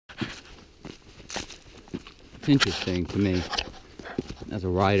It's interesting to me as a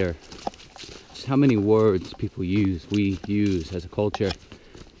writer just how many words we use as a culture,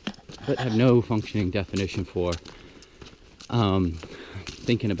 but have no functioning definition for.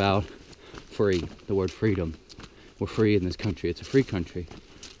 Thinking about free, the word freedom. We're free in this country. It's a free country.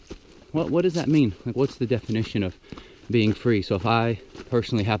 What does that mean? Like, what's the definition of being free? So if I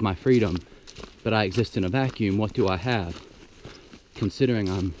personally have my freedom, but I exist in a vacuum, what do I have? Considering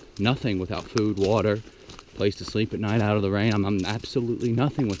I'm nothing without food, water, place to sleep at night, out of the rain, I'm absolutely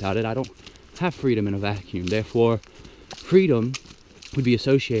nothing without it. I don't have freedom in a vacuum. Therefore, freedom would be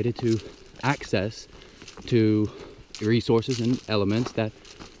associated to access to resources and elements that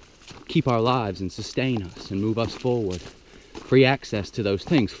keep our lives and sustain us and move us forward. Free access to those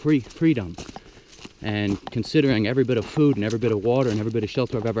things, freedom. And considering every bit of food and every bit of water and every bit of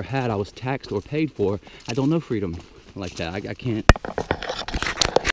shelter I've ever had I was taxed or paid for, I don't know freedom like that. I can't